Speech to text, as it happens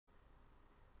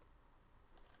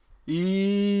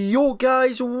Yo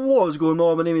guys, what's going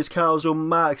on? My name is Calzo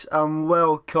Max and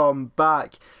welcome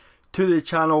back to the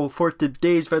channel. For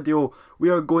today's video, we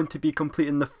are going to be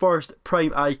completing the first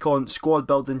Prime Icon squad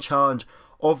building challenge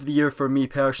of the year for me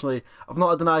personally. I've not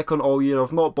had an icon all year,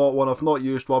 I've not bought one, I've not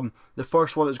used one. The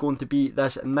first one is going to be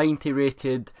this 90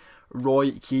 rated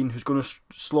Roy Keane, who's going to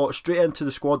slot straight into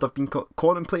the squad. I've been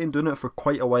contemplating doing it for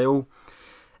quite a while.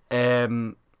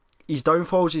 His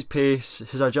downfall is his pace.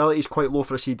 His agility is quite low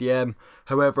for a CDM.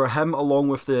 However, him along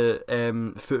with the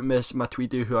Footmiss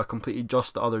Matuidi, who I completed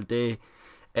just the other day,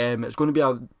 it's going to be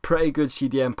a pretty good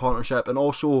CDM partnership, and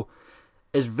also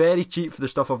is very cheap for the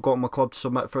stuff I've got in my club to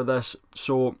submit for this.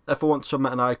 So if I want to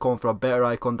submit an icon for a better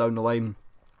icon down the line,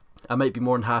 I might be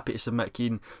more than happy to submit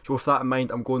Keane. So with that in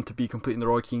mind, I'm going to be completing the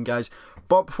Roy Keane, guys.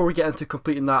 But before we get into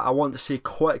completing that, I want to say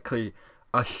quickly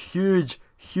a huge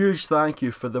thank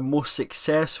you for the most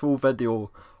successful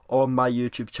video on my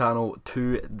YouTube channel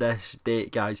to this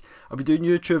date, guys. I've been doing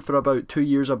YouTube for about 2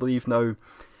 years, I believe now,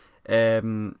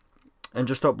 and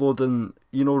just uploading,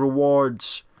 you know,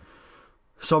 rewards,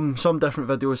 some different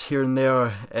videos here and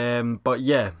there. But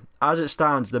yeah, as it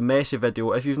stands, the Messi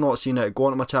video, if you've not seen it, go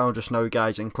onto my channel just now,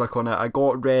 guys, and click on it. I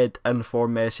got red in for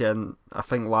Messi in, I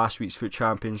think, last week's Foot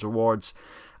Champions rewards.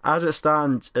 As it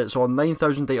stands, it's on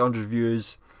 9,800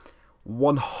 views,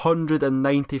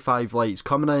 195 likes,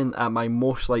 coming in at my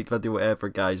most liked video ever,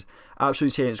 guys.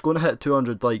 Absolutely saying it's going to hit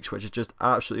 200 likes, which is just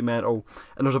absolutely mental.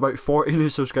 And there's about 40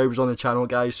 new subscribers on the channel,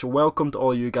 guys, so welcome to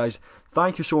all you guys.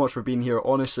 Thank you so much for being here.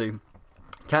 Honestly,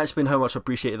 can't explain how much I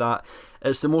appreciate that.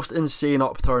 It's the most insane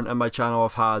upturn in my channel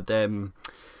I've had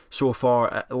so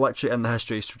far, literally in the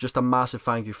history, so just a massive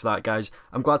thank you for that, guys.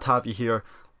 I'm glad to have you here.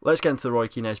 Let's get into the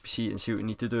KEANE SBC and see what we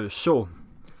need to do. So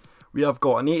we have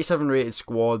got an 87 rated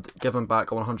squad giving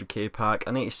back a 100k pack,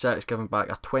 an 86 giving back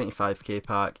a 25k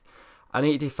pack, an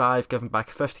 85 giving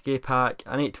back a 50k pack,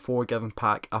 an 84 giving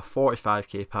back a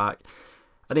 45k pack,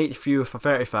 an 83 with a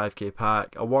 35k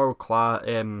pack, a world class,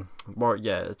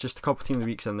 just a couple of team of the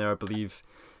weeks in there, I believe,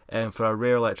 for a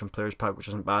rare Electrum players pack, which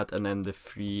isn't bad, and then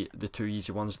the two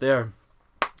easy ones there.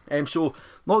 So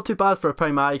not too bad for a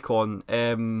prime icon.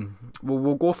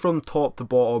 We'll go from top to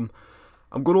bottom.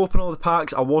 I'm going to open all the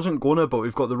packs. I wasn't going to, but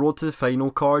we've got the Road to the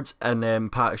Final cards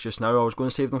and packs just now. I was going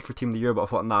to save them for Team of the Year, but I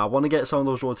thought, nah, I want to get some of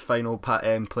those Road to Final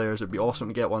players. It'd be awesome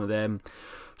to get one of them.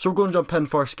 So we're going to jump in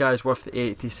first, guys, with the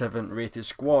 87 rated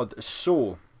squad.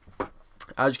 So,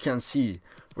 as you can see,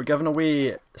 we're giving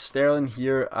away Sterling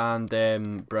here and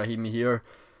Brahimi here.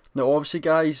 Now, obviously,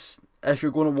 guys, if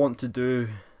you're going to want to do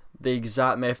the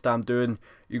exact method I'm doing,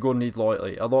 you're going to need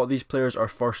loyalty. A lot of these players are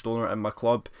first owner in my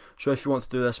club, so if you want to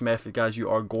do this method, guys, you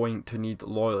are going to need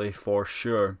loyalty for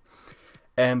sure.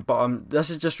 But this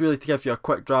is just really to give you a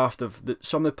quick draft of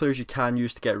some of the players you can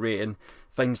use to get rating,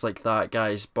 things like that,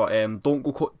 guys. But don't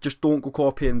go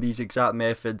copying these exact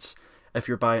methods if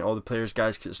you're buying all the players,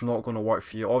 guys, because it's not going to work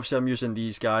for you. Obviously, I'm using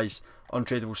these guys: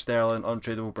 untradeable Sterling,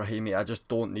 untradeable Brahimi. I just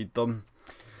don't need them.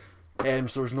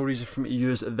 So there's no reason for me to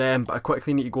use them, but I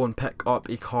quickly need to go and pick up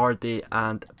Icardi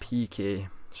and PK.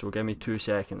 So give me 2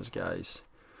 seconds, guys.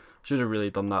 Should have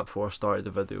really done that before I started the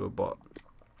video, but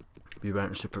we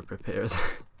weren't super prepared,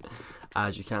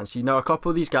 as you can see. Now, a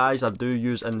couple of these guys I do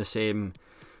use in the same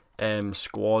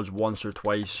squads once or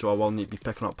twice, so I will need to be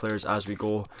picking up players as we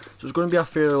go. So it's going to be a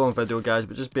fairly long video, guys,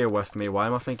 but just bear with me. Why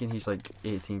am I thinking he's like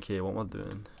 18k? What am I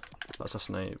doing? That's a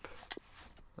snipe.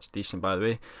 That's decent, by the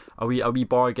way. A wee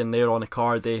bargain there on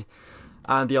Icardi.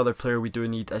 And the other player we do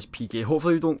need is PK.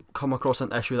 Hopefully we don't come across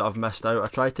an issue that I've missed out. I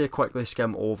tried to quickly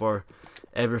skim over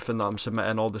everything that I'm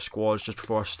submitting, all the squads, just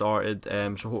before I started.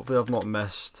 So hopefully I've not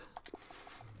missed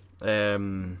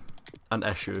an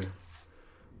issue.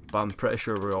 But I'm pretty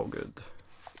sure we're all good.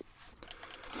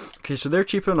 Okay, so they're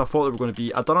cheaper than I thought they were going to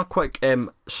be. I've done a quick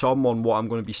sum on what I'm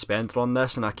going to be spending on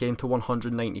this, and I came to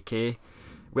 190k.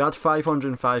 We had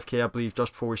 505k, I believe,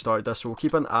 just before we started this, so we'll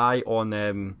keep an eye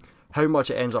on how much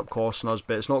it ends up costing us,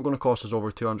 but it's not going to cost us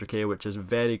over 200k, which is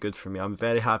very good for me. I'm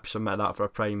very happy to submit that for a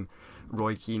prime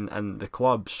Roy Keane in the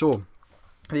club. So,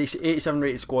 the 87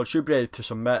 rated squad should be ready to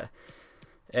submit.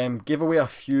 Give away a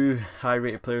few high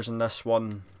rated players in this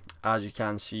one, as you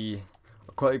can see.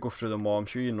 I'll quickly go through them all. I'm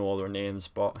sure you know all their names,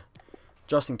 but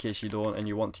just in case you don't and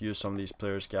you want to use some of these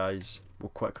players, guys, we'll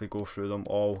quickly go through them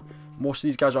all. Most of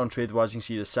these guys are untradeable, as you can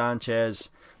see. The Sanchez,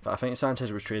 but I think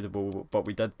Sanchez was tradable, but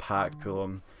we did pack pull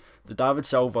him. The David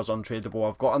Silva's untradeable.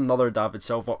 I've got another David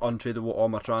Silva untradeable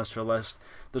on my transfer list.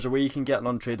 There's a way you can get an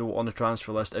untradeable on the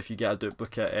transfer list if you get a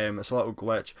duplicate. It's a little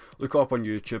glitch. Look it up on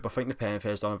YouTube. I think the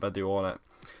PenFed's done a video on it.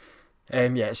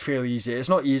 Yeah, it's fairly easy. It's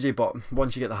not easy, but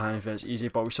once you get the hang of it, it's easy.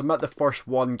 But we submit the first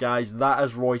one, guys. That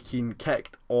is Roy Keane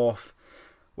kicked off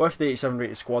with the 87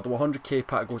 rated squad. The 100k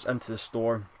pack goes into the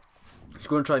store. He's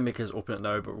going to try and make us open it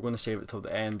now, but we're going to save it till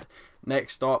the end.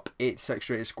 Next up, 86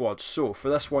 rated squad. So for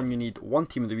this one, you need one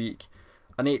team of the week,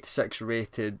 an 86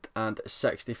 rated, and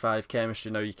 65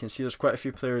 chemistry. Now you can see there's quite a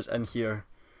few players in here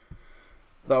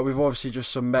that we've obviously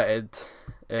just submitted,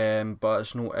 but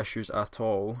it's no issues at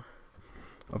all.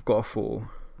 I've got a photo.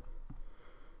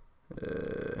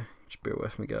 Just bear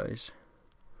with me, guys.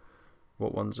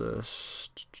 What one's this?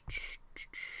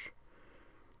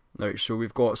 Now, so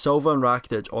we've got Silva and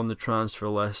Rakitic on the transfer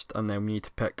list, and then we need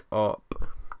to pick up.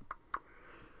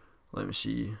 Let me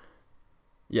see.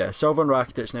 Yeah, Silva and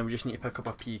Rakitic, and then we just need to pick up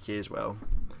a PK as well.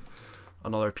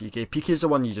 Another PK. PK is the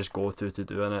one you just go through to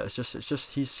do it. It's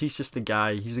just he's just the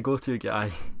guy. He's the go-to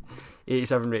guy.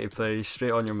 87 rated player. He's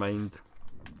straight on your mind.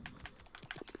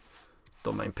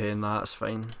 Don't mind paying that, it's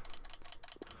fine.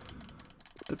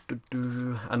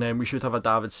 And then we should have a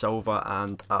David Silva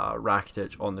and a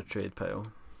Rakitic on the trade pile.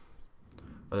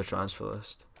 Or the transfer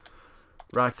list.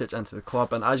 Rakitic into the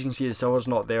club, and as you can see the Silva's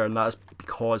not there, and that's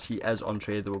because he is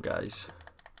untradeable, guys.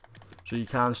 So you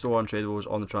can store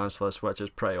untradables on the transfer list, which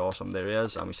is pretty awesome. There he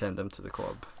is, and we send him to the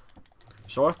club.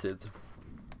 Sorted.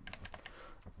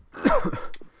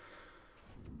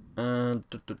 And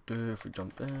if we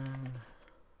jump in,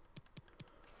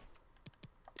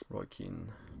 Roy Keane.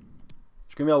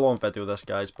 It's going to be a long video this,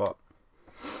 guys, but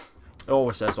it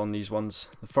always says on these ones,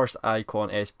 the first icon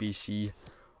SBC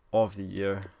of the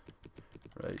year.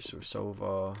 Right, so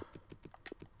Silva,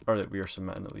 or that we are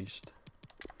submitting at least.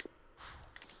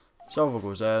 Silva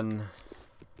goes in.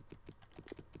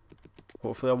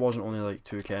 Hopefully I wasn't only like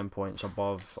 2 chem points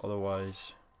above,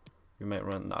 otherwise we might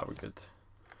run. Nah, we're good.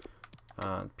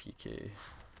 And PK.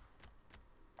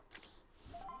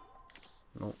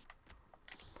 Nope.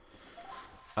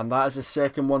 And that is the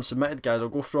second one submitted, guys. I'll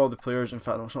go through all the players. In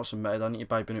fact, no, it's not submitted. I need to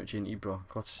buy Bonucci and Ibra.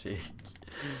 God's sake.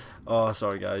 Oh,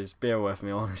 sorry, guys. Bear with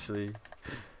me, honestly.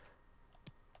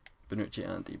 Bonucci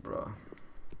and Ibra.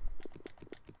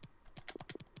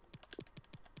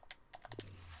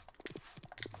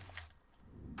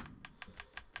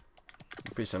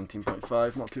 Pay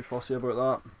 17.5. Not too fussy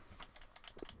about that.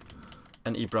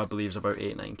 And Ibra, I believe, is about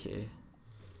 8-9k.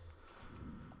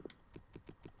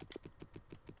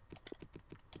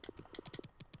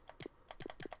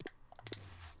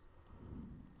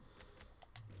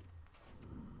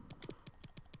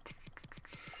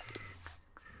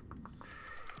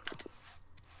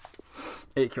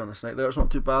 $8k on the snipe there, it's not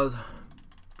too bad.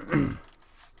 And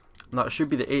that should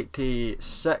be the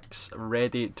 86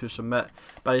 ready to submit.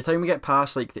 By the time we get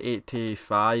past like the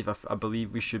 85, I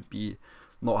believe we should be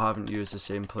not having to use the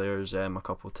same players a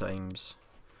couple of times.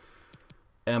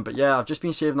 But yeah, I've just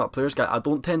been saving up players, guys. I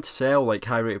don't tend to sell like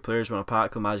high rated players when I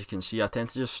pack them, as you can see. I tend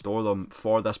to just store them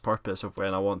for this purpose of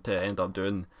when I want to end up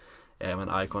doing an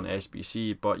icon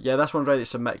SBC. But yeah, this one's ready to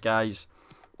submit, guys.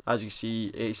 As you can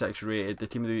see, 86 rated. The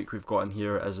team of the week we've got in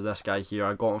here is this guy here.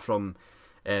 I got him from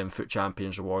Foot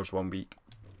Champions Rewards 1 week.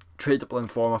 Tradable in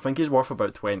form. I think he's worth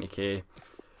about 20k.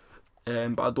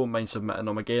 But I don't mind submitting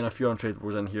him. Again, a few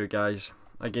untradables in here, guys.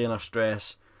 Again, I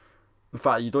stress. In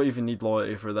fact, you don't even need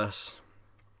loyalty for this.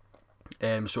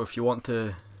 So if you want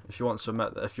to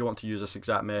use this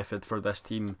exact method for this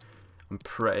team, I'm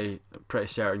pretty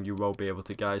certain you will be able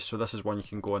to, guys. So this is one you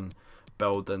can go and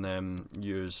build and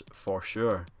use for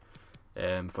sure.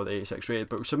 For the 86 rated,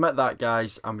 but we submit that,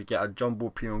 guys, and we get a jumbo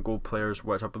premium gold players,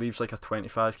 which I believe is like a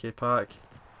 25k pack,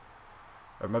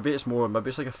 or maybe it's more, maybe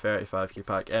it's like a 35k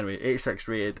pack. Anyway, 86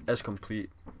 rated is complete.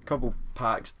 Couple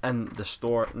packs in the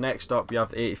store. Next up we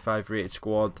have the 85 rated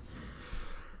squad,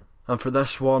 and for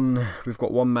this one we've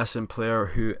got one missing player,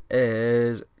 who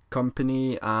is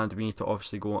Company, and we need to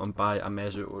obviously go and buy a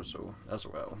Mesut Ozil as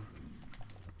well.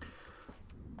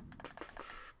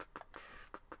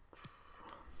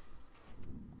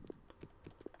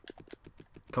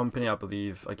 Company, I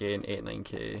believe, again,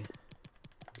 8-9k.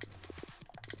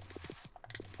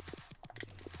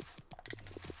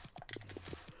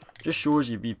 Just shows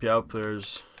you BPL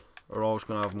players are always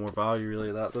going to have more value,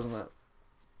 really, that, doesn't it?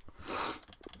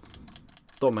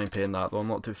 Don't mind paying that, though, I'm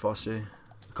not too fussy.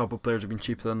 A couple of players have been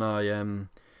cheaper than I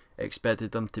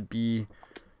expected them to be.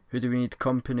 Who do we need?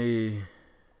 Company.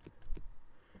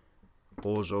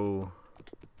 Bozo.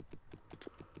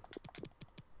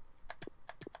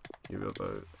 You're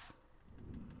about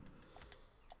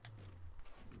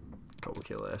a couple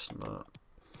k less than that.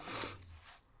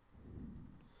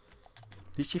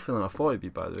 He's cheaper than I thought he'd be,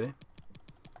 by the way.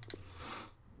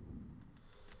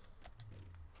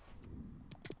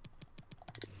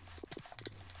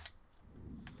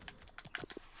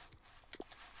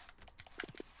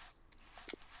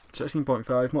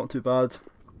 16.5, not too bad.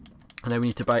 And then we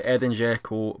need to buy Edin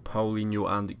Dzeko, Paulinho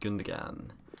and Gundogan.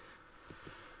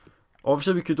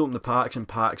 Obviously we could open the packs and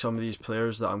pack some of these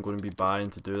players that I'm going to be buying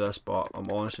to do this, but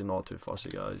I'm honestly not too fussy,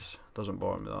 guys. Doesn't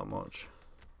bother me that much.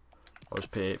 I'll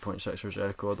just pay 8.6 for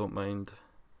Dzeko, I don't mind.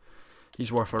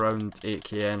 He's worth around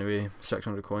 8k anyway,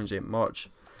 600 coins ain't much.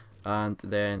 And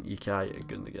then Ikai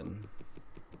Gundogan.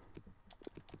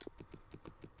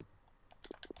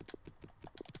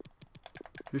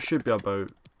 Who should be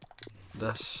about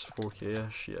this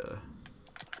 4k-ish, yeah.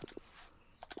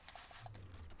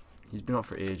 He's been up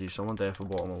for ages, someone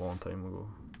definitely bought him a long time ago.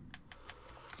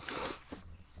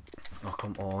 Oh,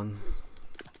 come on.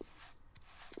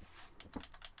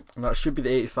 And that should be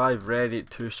the 85 ready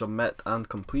to submit and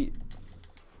complete.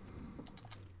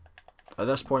 At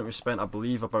this point we spent, I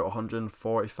believe, about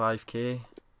 145k.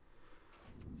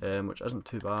 Which isn't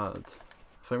too bad.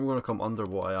 I think we're going to come under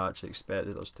what I actually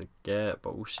expected us to get,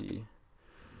 but we'll see.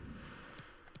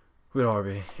 Where are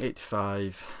we?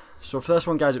 85. So for this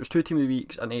one, guys, it was 2 Team of the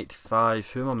Weeks and 85.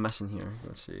 Who am I missing here?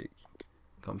 Let's see.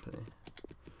 Company.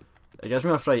 It gives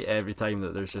me a fright every time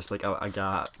that there's just like a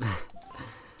gap.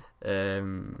 I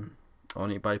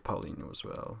need to buy Paulinho as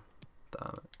well.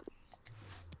 Damn it.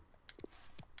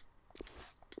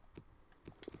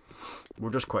 We'll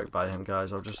just quick buy him,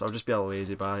 guys. I'll just be a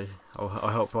lazy buy. I'll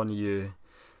help one of you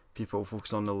people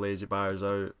focus on the lazy buyers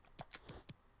out.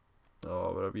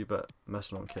 Oh, we're a wee bit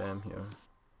missing on chem here.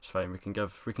 It's fine. We can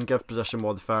give position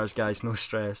modifiers, guys. No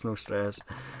stress. No stress.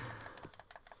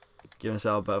 Giving us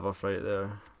a bit of a fright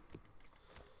there.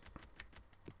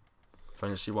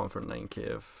 Finally see one for 9k.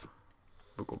 If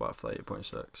we'll go back for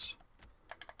 8.6.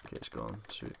 Okay, it's gone.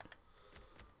 Sweet.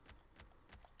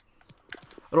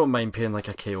 I don't mind paying like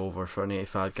a K over for an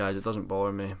 85, guys. It doesn't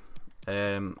bother me.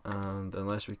 And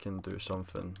unless we can do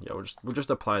something, yeah, we'll just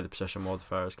apply the position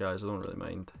modifiers, guys. I don't really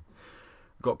mind.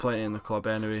 We've got plenty in the club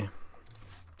anyway.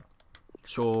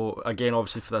 So again,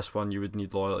 obviously for this one, you would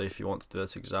need loyalty if you want to do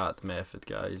this exact method,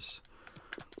 guys.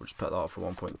 We'll just pick that up for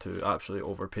 1.2. Absolutely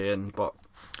overpaying, but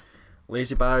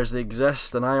lazy buyers, they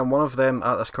exist, and I am one of them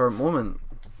at this current moment.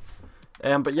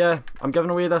 But yeah, I'm giving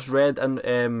away this red and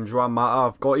Joan Mata.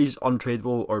 I've got his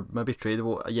untradeable, or maybe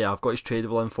tradable. Yeah, I've got his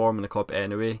tradable inform in the club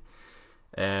anyway.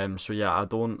 So yeah, I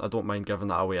don't mind giving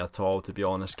that away at all, to be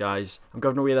honest, guys. I'm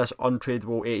giving away this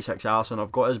untradeable 86 Alisson.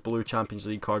 I've got his blue Champions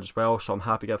League card as well, so I'm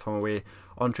happy to give him away.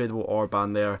 Untradeable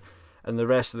Orban there. And the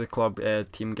rest of the club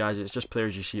team, guys, it's just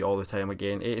players you see all the time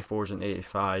again. 84s and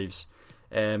 85s.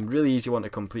 Really easy one to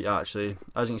complete, actually.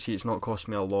 As you can see, it's not cost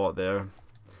me a lot there.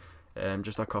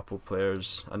 Just a couple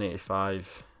players, an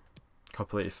 85, a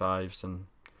couple 85s, and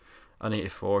an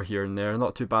 84 here and there.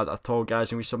 Not too bad at all,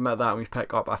 guys. And we submit that and we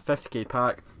pick up a 50k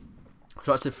pack.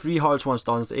 So that's the 3 hardest ones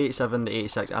done. It's the 87, the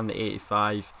 86 and the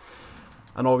 85.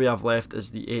 And all we have left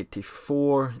is the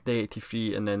 84, the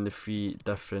 83, and then the 3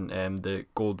 different the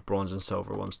gold, bronze and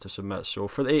silver ones to submit. So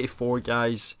for the 84,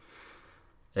 guys,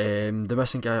 the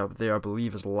missing guy up there I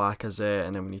believe is Lacazette,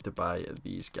 and then we need to buy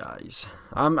these guys.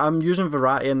 I'm using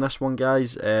variety in this one,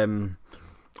 guys.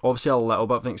 Obviously a little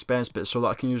bit of an expense, but so that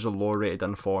I can use the lower rated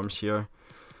informs here.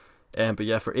 But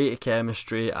yeah, for 80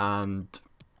 chemistry and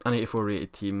an 84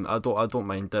 rated team, I don't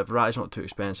mind it. Variety's not too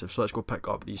expensive, so let's go pick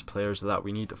up these players that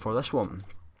we need for this one.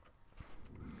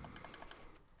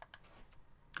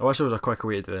 I wish there was a quicker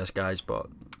way to do this, guys, but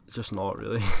it's just not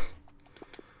really.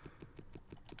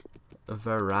 A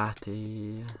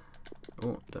variety.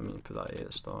 Oh, didn't mean to put that A at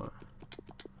the start.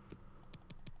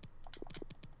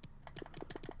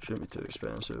 Shouldn't be too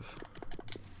expensive.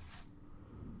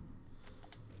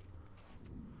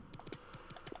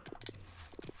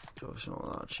 It's obviously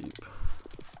not that cheap.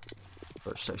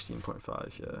 About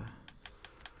 16.5, yeah.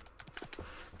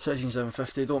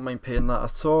 16,750, don't mind paying that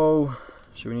at all.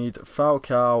 So we need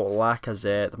Falcao,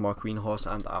 Lacazette, Marquinhos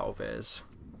and Alves.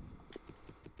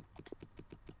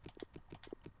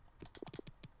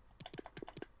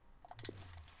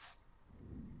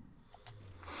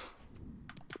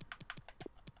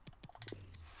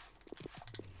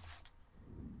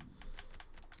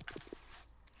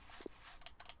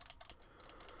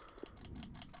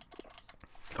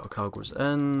 Falcao goes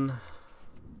in.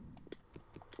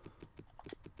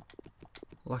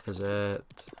 Lacazette,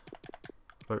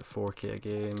 about 4k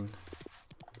again.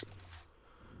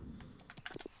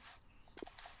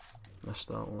 Missed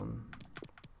that one.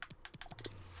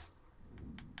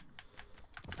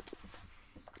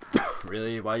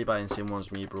 Really? Why are you buying the same ones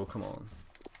as me, bro? Come on.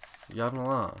 You having a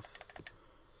laugh?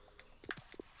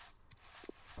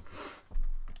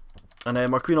 And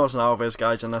then Marquinhos and Alves,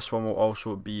 guys, and this one will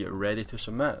also be ready to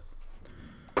submit.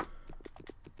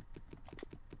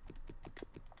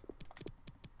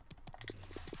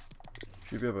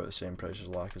 Should be about the same price as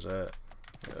Lacazette.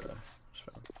 Yeah, it's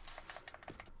fine.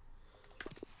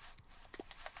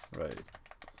 Right.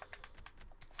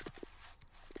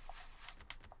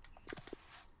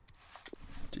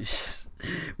 Jesus.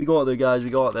 We got there, guys, we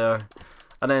got there.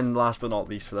 And then last but not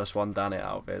least for this one, Dani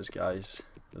Alves, guys.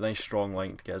 A nice strong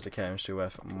link to get us the chemistry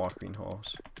with Marquinhos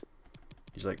Horse.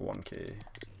 He's like 1k.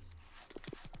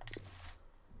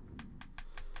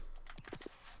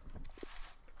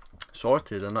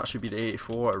 Sorted, and that should be the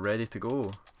 84 ready to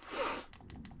go.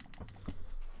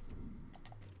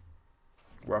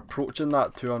 We're approaching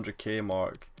that 200k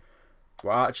mark.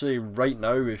 We're actually, right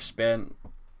now, we've spent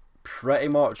pretty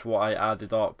much what I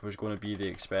added up was going to be the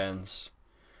expense.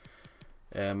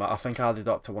 I think I added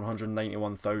up to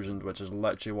 191,000, which is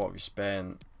literally what we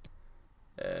spent.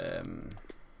 I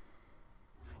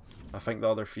think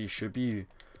the other fees should be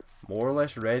more or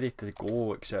less ready to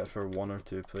go, except for 1 or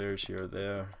 2 players here or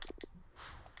there.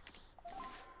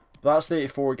 But that's the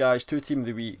 84, guys. 2 team of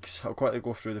the weeks. I'll quickly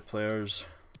go through the players.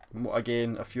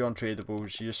 Again, a few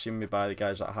untradables. You just seen me buy the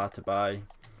guys that I had to buy.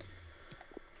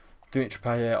 Dimitri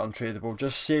Payet untradeable.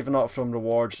 Just saving up from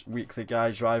rewards weekly,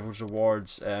 guys. Rivals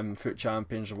rewards, Foot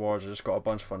Champions rewards. I just got a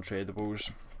bunch of untradables,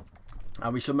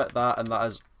 and we submit that, and that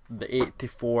is the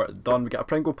 84 done. We get a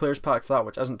Pringle Players pack for that,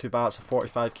 which isn't too bad. It's a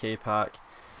 45k pack.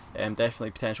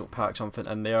 Definitely potential pack something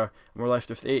in there. And we're left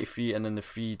with 83 and then the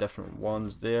 3 different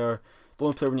ones there. The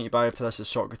only player we need to buy for this is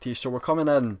Socrates. So we're coming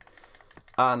in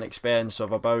at an expense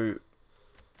of about,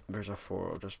 where's a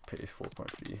 4? I'll just pay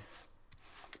 4.3.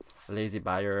 Lazy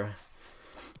buyer.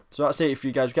 So that's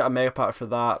 83, guys. We get a mega pack for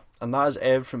that, and that is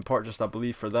everything purchased, I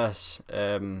believe, for this.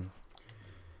 I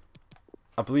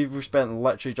believe we've spent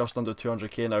literally just under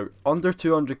 200k now. Under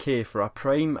 200k for a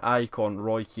prime icon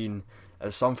Roy Keane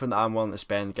is something that I'm willing to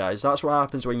spend, guys. That's what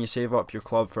happens when you save up your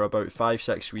club for about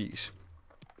 5-6 weeks.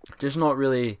 Just not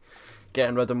really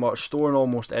getting rid of much, storing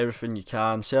almost everything you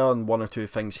can, selling 1 or 2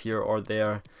 things here or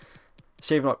there,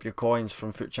 saving up your coins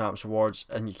from Foot Champs rewards,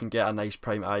 and you can get a nice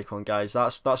prime icon, guys.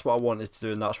 That's what I wanted to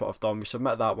do, and that's what I've done. We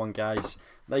submit that one, guys,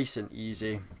 nice and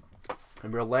easy,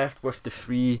 and we're left with the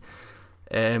 3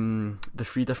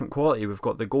 different quality. We've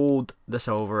got the gold, the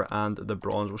silver, and the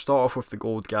bronze. We'll start off with the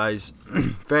gold, guys.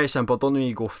 Very simple. Don't need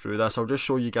to go through this. I'll just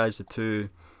show you guys the 2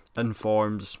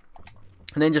 informs.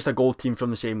 And then just a gold team from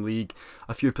the same league.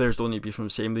 A few players don't need to be from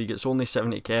the same league. It's only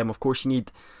 70k. Of course, you need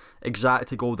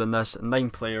exactly gold in this. 9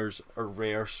 players are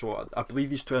rare, so I believe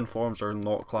these 2 informs are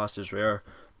not classed as rare.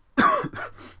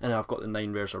 And I've got the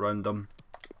 9 rares around them.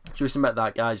 So we submit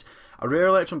that, guys. A rare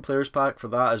Electrum Players pack for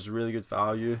that is really good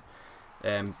value,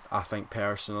 I think,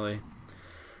 personally.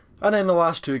 And then the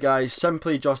last 2, guys,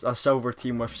 simply just a silver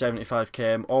team with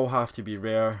 75k. All have to be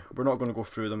rare. We're not going to go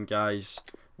through them, guys.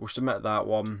 We'll submit that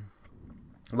one.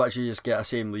 Literally just get a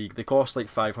same league. They cost like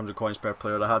 500 coins per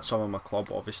player. I had some in my club,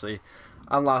 obviously.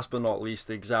 And last but not least,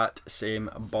 the exact same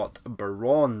but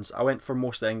bronze. I went for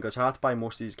most of the English. I had to buy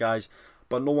most of these guys,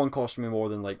 but no one cost me more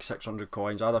than like 600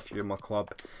 coins. I had a few in my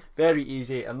club. Very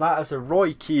easy. And that is a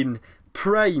Roy Keane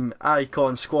Prime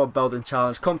Icon Squad Building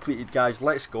Challenge completed, guys.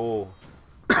 Let's go.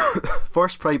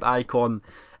 First Prime Icon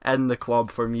in the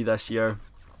club for me this year.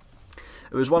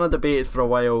 It was one I debated for a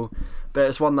while, but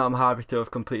it's one that I'm happy to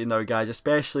have completed now, guys,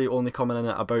 especially only coming in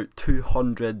at about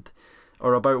 200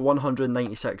 or about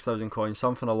 196,000 coins,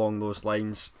 something along those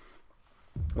lines.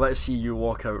 Let's see you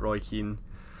walk out, Roy Keane.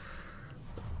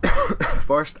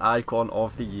 First icon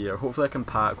of the year. Hopefully I can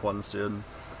pack one soon.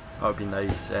 That would be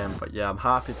nice. But yeah, I'm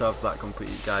happy to have that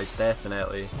completed, guys,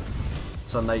 definitely.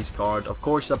 It's a nice card. Of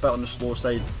course, it's a bit on the slow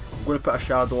side. I'm going to put a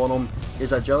shadow on him.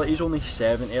 His agility is only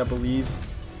 70, I believe,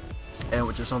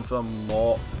 which is something I'm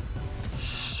not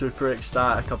super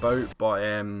ecstatic about, but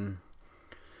I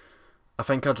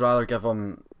think I'd rather give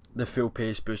him the full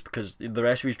pace boost because the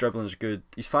rest of his dribbling is good.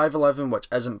 He's 5'11", which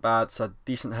isn't bad. It's a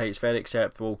decent height. It's very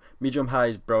acceptable. Medium high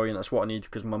is brilliant. That's what I need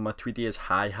because my Tweedy is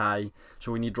high,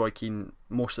 so we need Roy Keane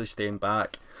mostly staying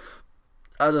back.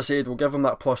 As I said, we'll give him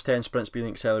that plus 10 sprint speed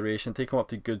and acceleration, take him up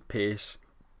to good pace,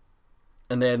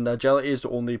 and then the agility is the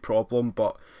only problem,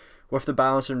 but with the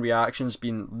balance and reactions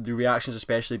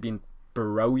especially being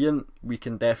brilliant, we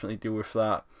can definitely deal with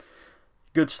that.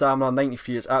 Good stamina,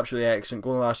 93, it's absolutely excellent,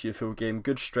 going to last you the full game.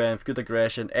 Good strength, good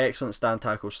aggression, excellent stand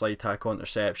tackle, slide tackle,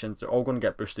 interceptions. They're all going to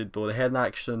get boosted though. The head and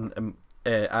action,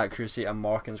 accuracy and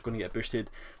marking is going to get boosted.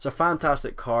 It's a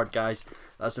fantastic card, guys.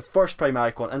 That's the first prime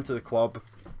icon into the club.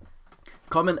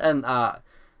 Coming in at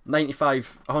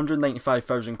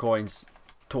 195,000 coins.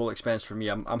 total expense for me.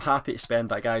 I'm happy to spend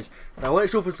that, guys. Now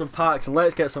let's open some packs and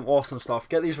let's get some awesome stuff.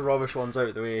 Get these rubbish ones out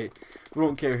of the way. We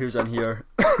don't care who's in here.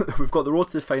 We've got the Road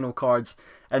to the Final cards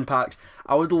in packs.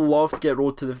 I would love to get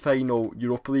Road to the Final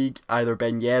Europa League, either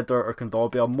Ben Yedder or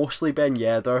Kondogbia. Mostly Ben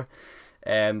Yedder,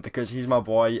 because he's my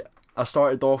boy. I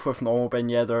started off with normal Ben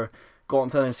Yedder, got him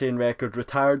to an insane record,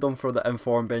 retired him for the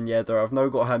informed Ben Yedder. I've now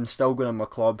got him still going in my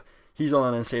club. He's on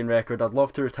an insane record. I'd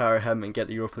love to retire him and get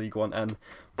the Europa League one in.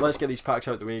 But let's get these packs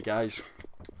out of the way, guys.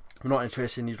 I'm not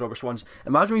interested in these rubbish ones.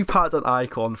 Imagine we packed an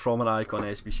icon from an icon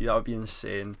SBC. That would be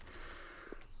insane.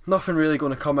 Nothing really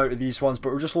going to come out of these ones,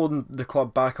 but we're just loading the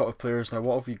club back up with players now.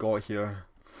 What have we got here?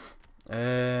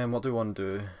 What do we want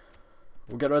to do?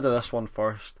 We'll get rid of this one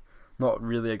first. Not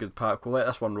really a good pack. We'll let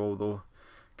this one roll though.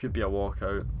 Could be a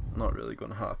walkout. Not really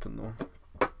going to happen though.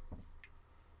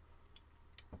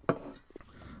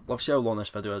 Love to see how long this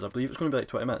video is. I believe it's going to be like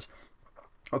 20 minutes.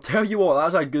 I'll tell you what,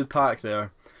 that's a good pack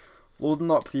there.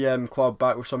 Loading up the club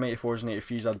back with some 84s and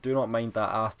 83s. I do not mind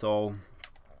that at all.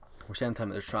 We'll send him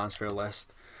to the transfer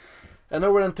list. And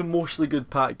now we're into mostly good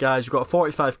pack, guys. We've got a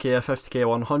 45k, a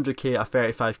 50k, 100k, a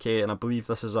 35k, and I believe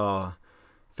this is a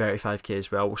 35k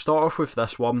as well. We'll start off with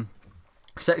this one.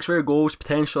 6 rare goals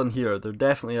potential in here. There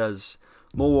definitely is.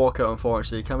 No walkout,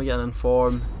 unfortunately. Can we get an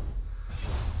inform?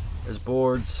 His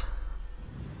boards.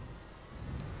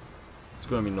 It's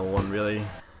going to be no one, really.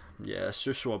 Yeah,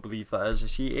 Suso, I believe that is.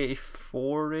 Is he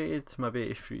 84 rated? Maybe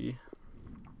 83.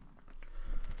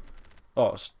 Oh,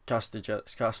 it's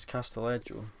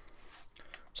Castelleggio.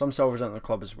 Some silvers into the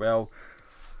club as well.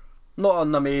 Not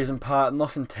an amazing pack,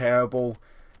 nothing terrible.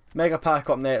 Mega pack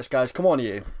up next, guys. Come on,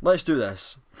 you. Let's do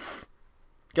this.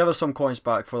 Give us some coins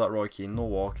back for that Roy Keane. No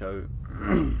walkout.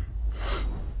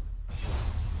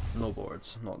 No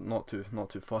boards. Not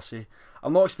too fussy.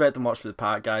 I'm not expecting much for the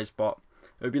pack, guys, but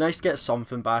it would be nice to get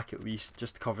something back at least,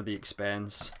 just to cover the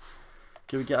expense.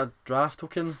 Can we get a draft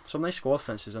token? Some nice squad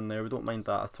finishes in there. We don't mind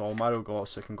that at all. Mario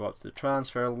Götze can go up to the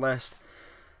transfer list.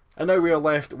 And now we are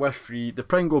left with 3, the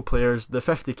Pringo players, the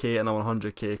 50k and the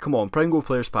 100k. Come on, Pringo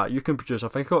players pack, you can produce. I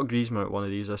think I got Griezmann at one of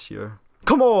these this year.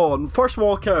 Come on, first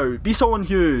walkout, be someone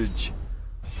huge.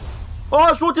 Oh,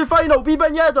 it's Road to the Final, be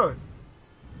Ben Yedder.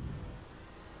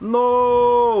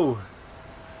 No.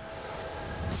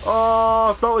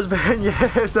 Oh, if that was Ben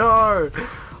Yedder.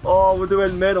 Oh, we're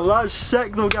doing medal. That's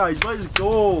sick though, guys, let's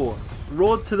go.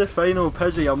 Road to the Final,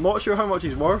 Pizzy. I'm not sure how much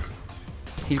he's worth.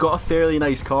 He's got a fairly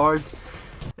nice card.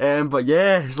 But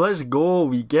yes, let's go.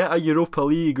 We get a Europa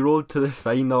League Road to the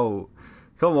Final.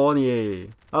 Come on, yeah.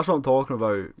 That's what I'm talking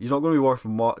about. He's not going to be worth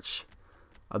much,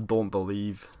 I don't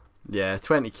believe. Yeah,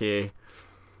 20k.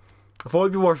 I thought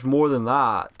it'd be worth more than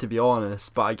that, to be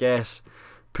honest. But I guess,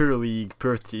 poor league,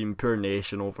 poor team, poor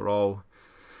nation overall.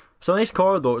 It's a nice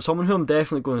card though. It's someone who I'm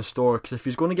definitely going to store. Because if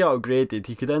he's going to get upgraded,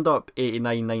 he could end up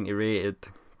 89, 90 rated.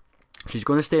 If he's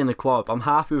going to stay in the club, I'm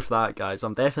happy with that, guys.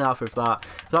 I'm definitely happy with that.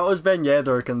 If that was Ben Yedder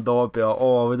or Kondogbia,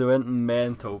 oh, I would have went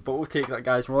mental. But we'll take that,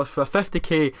 guys. We're left for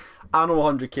 50k and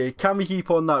 100k. Can we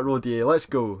keep on that road, yeah? Let's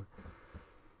go.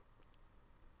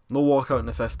 No walkout in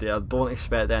the 50. I don't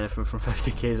expect anything from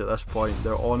 50k's at this point.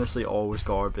 They're honestly always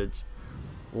garbage.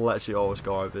 Literally always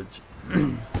garbage.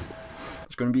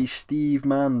 It's going to be Steve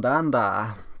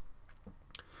Mandanda.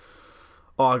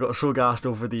 Oh, I got so gassed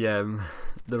over the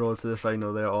Road to the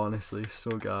Final there, honestly,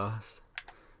 so gassed.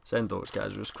 Send those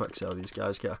guys, we'll just quick sell these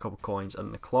guys, get a couple coins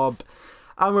in the club.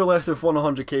 And we're left with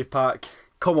 100k pack.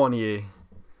 Come on, EA.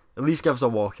 At least give us a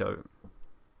walkout.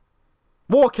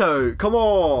 Walkout, come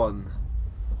on!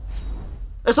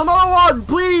 It's another one,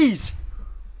 please!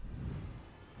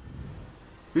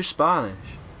 Who's Spanish?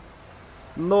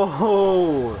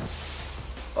 No!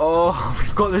 Oh,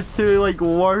 we've got the two like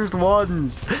worst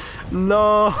ones.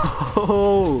 No,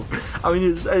 I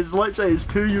mean it's literally it's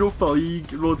 2 Europa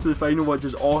League Road to the Final, which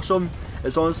is awesome.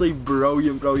 It's honestly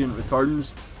brilliant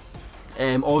returns.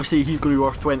 Obviously he's going to be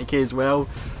worth 20k as well.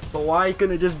 But why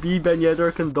couldn't it just be Ben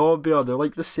Yedder and Kondogbia? They're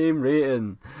like the same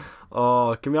rating.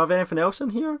 Oh, can we have anything else in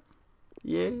here?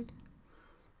 Yeah,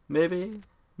 maybe.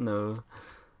 No,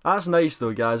 that's nice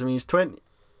though, guys. I mean he's 20.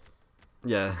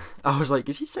 Yeah, I was like,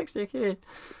 is he 60k?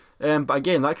 But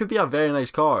again, that could be a very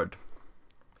nice card.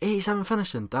 87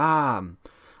 finishing, damn.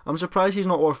 I'm surprised he's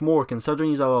not worth more considering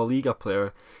he's a La Liga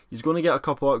player. He's going to get a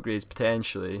couple upgrades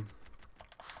potentially.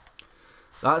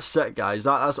 That's sick, guys.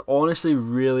 That's honestly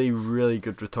really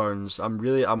good returns.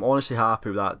 I'm honestly happy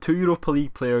with that. 2 Europa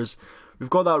League players. We've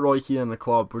got that Roy Keane in the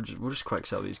club. We'll just quick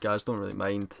sell these guys. Don't really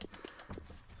mind.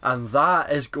 And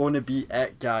that is going to be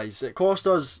it, guys. It cost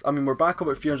us, I mean, we're back up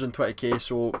at 320k,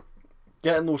 so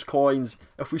getting those coins,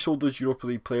 if we sold those Europa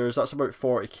League players, that's about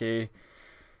 40k.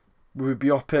 we would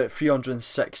be up at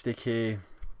 360k.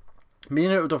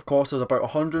 Meaning it would have cost us about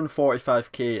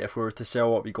 145k if we were to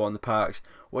sell what we got in the packs,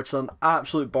 which is an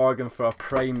absolute bargain for a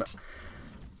prime.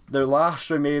 The last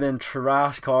remaining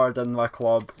trash card in my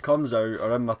club comes out,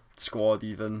 or in my squad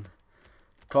even,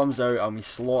 comes out, and we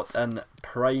slot in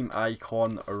prime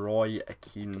icon Roy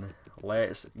Keane.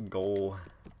 Let's go.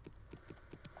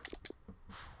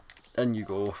 In you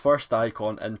go. First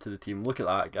icon into the team. Look at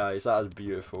that, guys. That is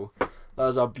beautiful. That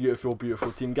is a beautiful,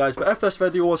 beautiful team, guys. But if this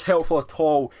video was helpful at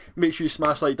all, make sure you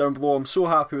smash like down below. I'm so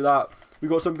happy with that. We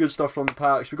got some good stuff from the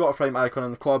packs. We got a prime icon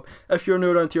in the club. If you're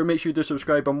new around here, make sure you do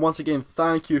subscribe. And once again,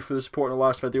 thank you for the support in the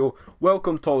last video.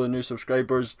 Welcome to all the new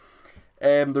subscribers.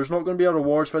 There's not going to be a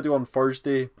rewards video on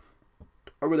Thursday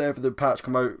or whenever the packs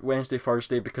come out, Wednesday,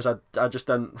 Thursday, because I just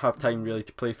didn't have time really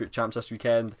to play Foot Champs this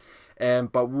weekend.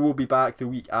 But we will be back the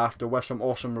week after with some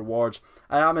awesome rewards.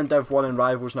 I am in Div 1 and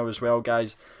Rivals now as well,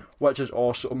 guys, which is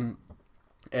awesome.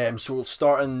 So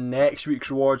starting next week's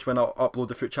rewards, when I'll upload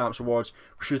the Foot Champs rewards,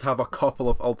 we should have a couple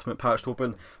of Ultimate packs to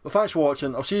open. But thanks for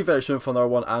watching. I'll see you very soon for another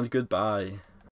one, and goodbye.